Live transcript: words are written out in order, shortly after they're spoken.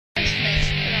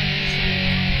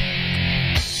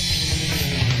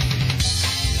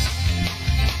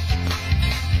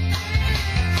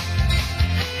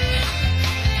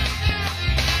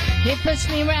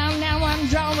passed me round, now I'm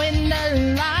drawing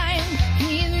the line.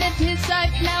 He lived his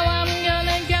life, now I'm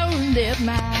gonna go live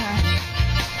mine.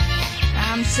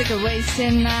 I'm sick of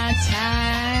wasting my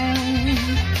time.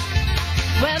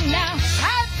 Well, now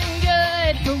I've been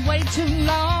good for way too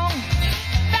long.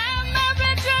 Found my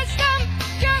red dress, I'm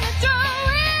gonna throw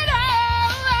it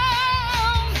all.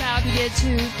 About to get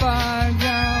too far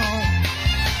gone.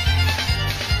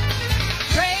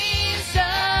 Praise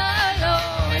the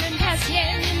Lord and pass the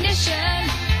ammunition.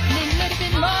 Need a little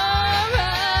bit more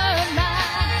of my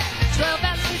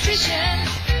 12-ounce nutrition.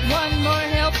 One more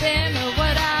helping of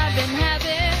what I've been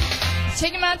having.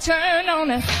 Taking my turn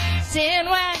on a sin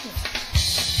wagon.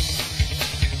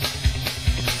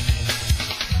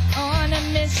 On a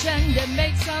mission to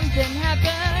make something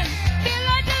happen. Feel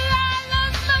like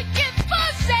Delilah's looking for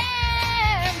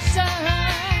Samson.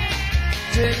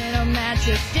 Dirty little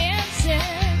mattress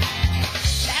dancing.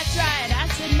 That's right, I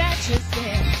said mattress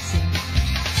dancing.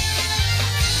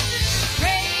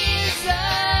 Praise the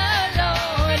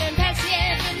Lord and pass the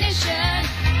ammunition.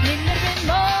 Need a little bit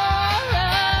more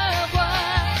of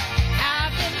what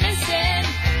I've been missing.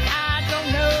 I don't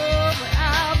know, but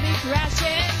I'll be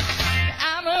crashing.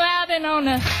 I'm arriving on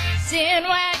a sin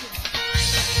wagon.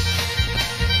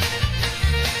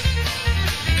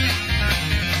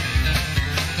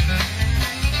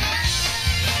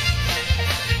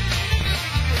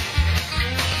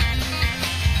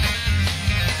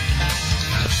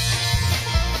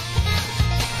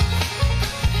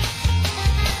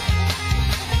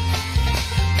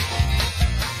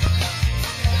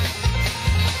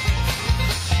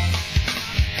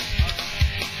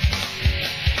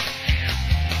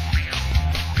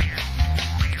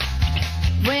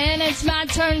 When it's my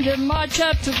turn to march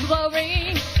up to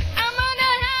glory, I'm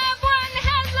gonna have one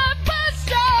hell of a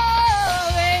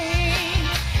story.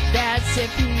 That's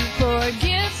if he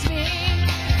forgives me.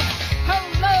 Oh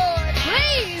Lord,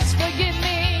 please forgive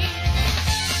me.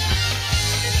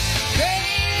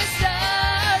 Praise the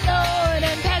Lord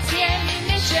and pass the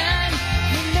ammunition.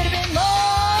 Need a little bit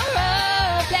more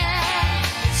of that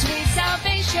sweet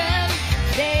salvation.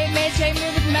 They may take me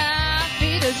with my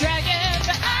feet a dragon,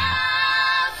 but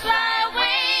I'll fly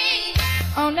away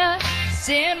on a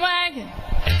sin wagon.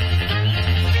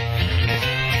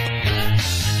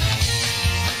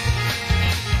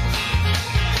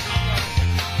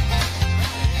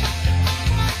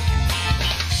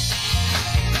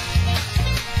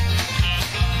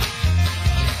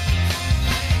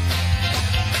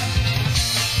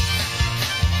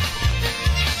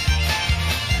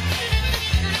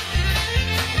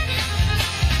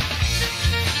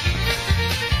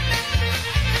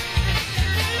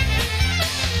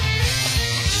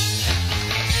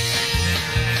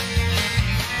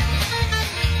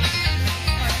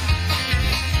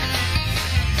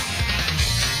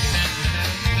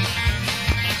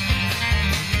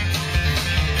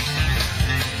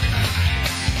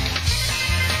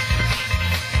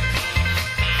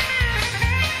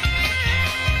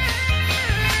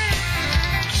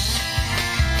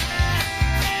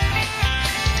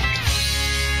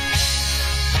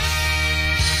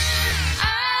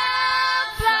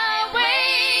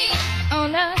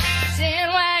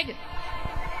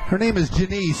 Her name is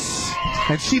Jenice,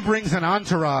 and she brings an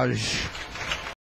entourage.